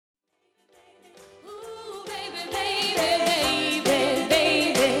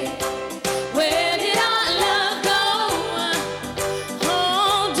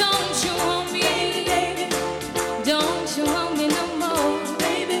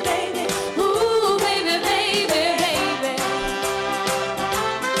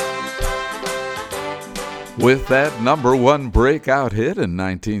With that number one breakout hit in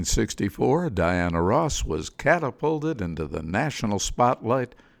 1964, Diana Ross was catapulted into the national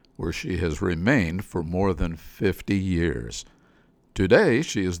spotlight, where she has remained for more than 50 years. Today,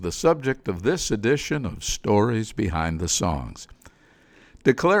 she is the subject of this edition of Stories Behind the Songs.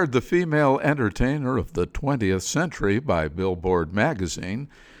 Declared the female entertainer of the 20th century by Billboard magazine,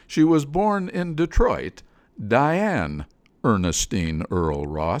 she was born in Detroit, Diane Ernestine Earl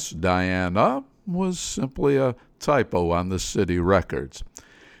Ross. Diana was simply a typo on the city records.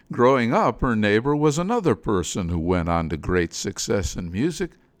 Growing up, her neighbor was another person who went on to great success in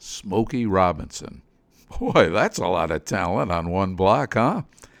music, Smokey Robinson. Boy, that's a lot of talent on one block, huh?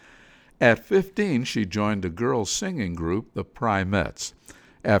 At 15, she joined a girls' singing group, the Primettes.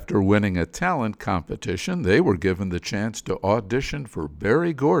 After winning a talent competition, they were given the chance to audition for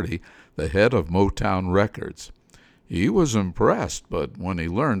Berry Gordy, the head of Motown Records. He was impressed, but when he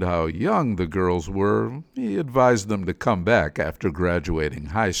learned how young the girls were, he advised them to come back after graduating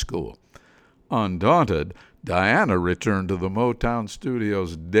high school. Undaunted, Diana returned to the Motown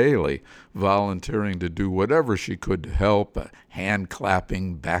studios daily, volunteering to do whatever she could to help,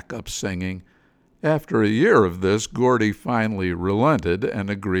 hand-clapping, backup singing. After a year of this, Gordy finally relented and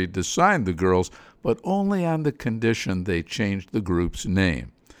agreed to sign the girls, but only on the condition they changed the group's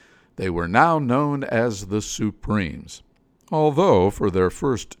name. They were now known as the Supremes, although for their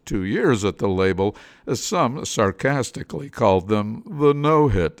first 2 years at the label, some sarcastically called them the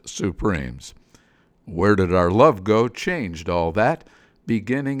No-Hit Supremes. Where Did Our Love Go changed all that,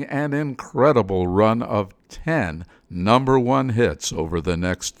 beginning an incredible run of 10 number one hits over the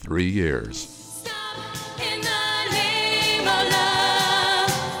next 3 years.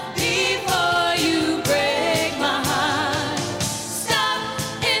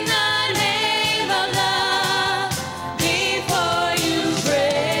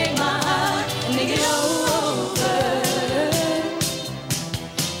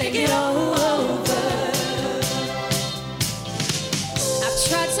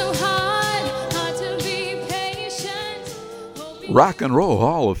 Rock and Roll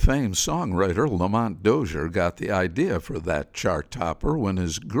Hall of Fame songwriter Lamont Dozier got the idea for that chart topper when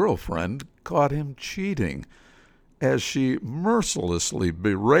his girlfriend caught him cheating. As she mercilessly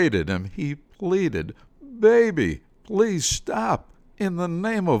berated him, he pleaded, "Baby, please stop, in the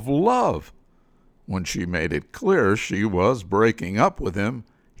name of love." When she made it clear she was breaking up with him,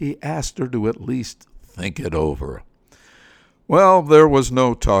 he asked her to at least think it over. Well, there was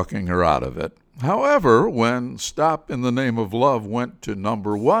no talking her out of it. However, when Stop in the Name of Love went to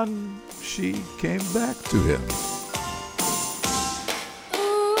number one, she came back to him.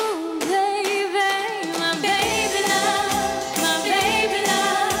 Ooh, baby, my baby love, my baby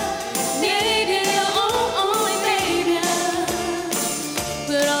love, need you, only baby love.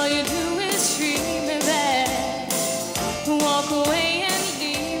 But all you do is treat me bad, walk away and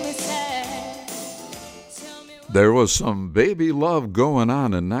leave me sad. There was some baby love going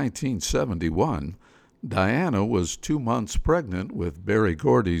on in 1971. Diana was 2 months pregnant with Berry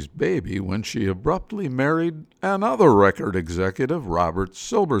Gordy's baby when she abruptly married another record executive, Robert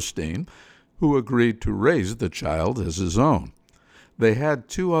Silverstein, who agreed to raise the child as his own. They had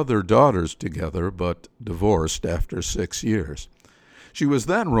 2 other daughters together, but divorced after 6 years. She was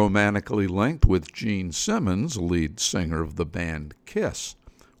then romantically linked with Gene Simmons, lead singer of the band Kiss.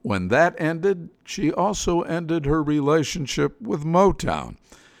 When that ended, she also ended her relationship with Motown.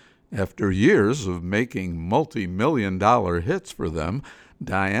 After years of making multi-million-dollar hits for them,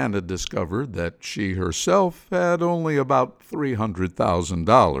 Diana discovered that she herself had only about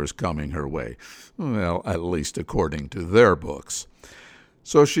 $300,000 coming her way. Well, at least according to their books.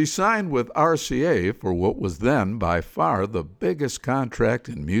 So she signed with RCA for what was then by far the biggest contract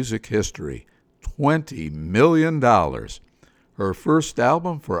in music history, $20 million. Her first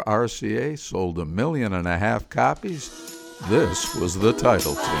album for RCA sold 1.5 million copies. This was the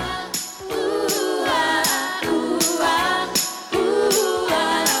title tune.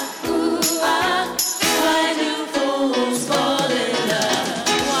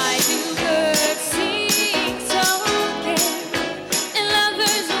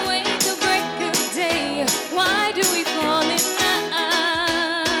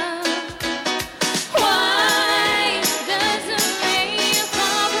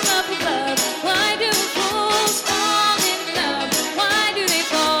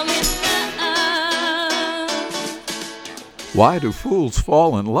 Why Do Fools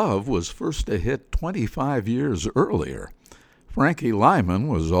Fall in Love was first a hit 25 years earlier. Frankie Lyman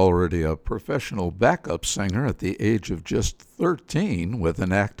was already a professional backup singer at the age of just 13 with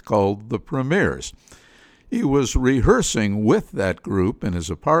an act called The Premiers. He was rehearsing with that group in his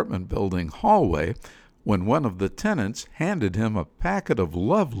apartment building hallway when one of the tenants handed him a packet of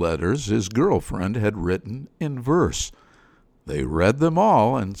love letters his girlfriend had written in verse. They read them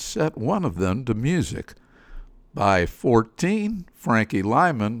all and set one of them to music. By 14, Frankie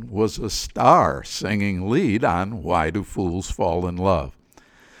Lyman was a star singing lead on Why Do Fools Fall in Love?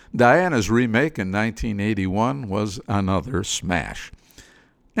 Diana's remake in 1981 was another smash.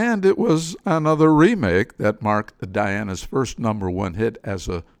 And it was another remake that marked Diana's first #1 hit as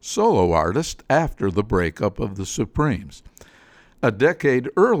a solo artist after the breakup of the Supremes. A decade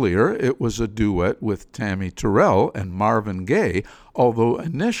earlier, it was a duet with Tammy Terrell and Marvin Gaye, although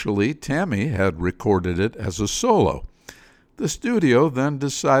initially Tammy had recorded it as a solo. The studio then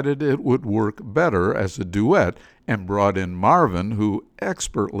decided it would work better as a duet and brought in Marvin, who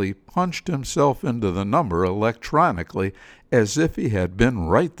expertly punched himself into the number electronically as if he had been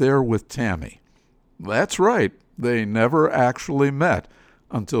right there with Tammy. That's right, they never actually met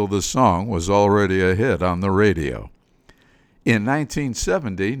until the song was already a hit on the radio. In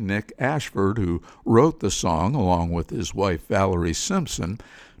 1970, Nick Ashford, who wrote the song along with his wife Valerie Simpson,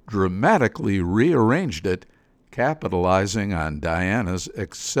 dramatically rearranged it, capitalizing on Diana's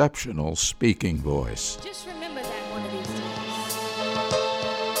exceptional speaking voice. Just remember that one of these days.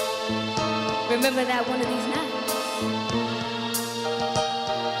 Remember that one of these nights.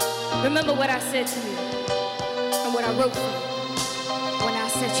 Remember what I said to you and what I wrote for you when I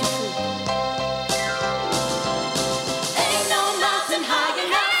set you free. Ain't no mountain high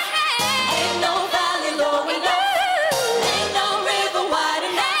enough, ain't no valley low enough, ain't no river wide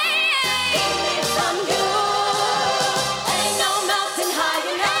enough, keep me from you. Ain't no mountain high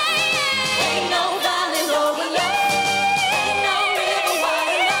enough, ain't no valley low enough, ain't no river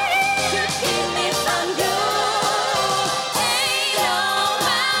wide enough to keep me from you. Ain't no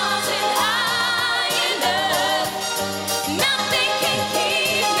mountain high enough, nothing can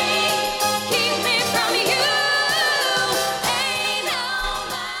keep me from you. Ain't no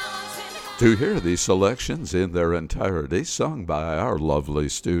mountain high. To hear these selections in their entirety sung by our lovely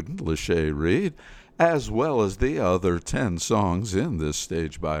student, Lachey Reed, as well as the other 10 songs in this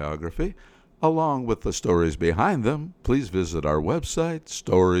stage biography, along with the stories behind them, please visit our website,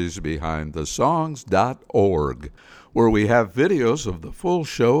 storiesbehindthesongs.org, where we have videos of the full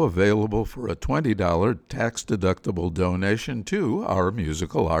show available for a $20 tax-deductible donation to our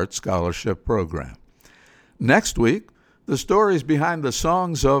Musical Arts Scholarship Program. Next week, the stories behind the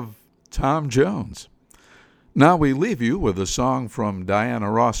songs of Tom Jones. Now we leave you with a song from Diana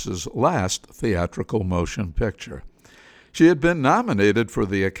Ross's last theatrical motion picture. She had been nominated for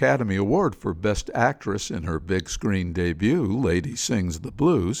the Academy Award for Best Actress in her big screen debut, Lady Sings the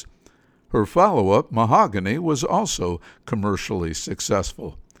Blues. Her follow-up, Mahogany, was also commercially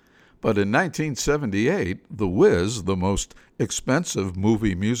successful. But in 1978, The Wiz, the most expensive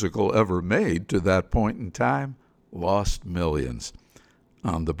movie musical ever made to that point in time, lost millions.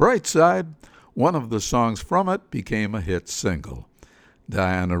 On the bright side, one of the songs from it became a hit single.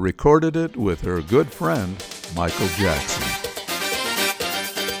 Diana recorded it with her good friend, Michael Jackson.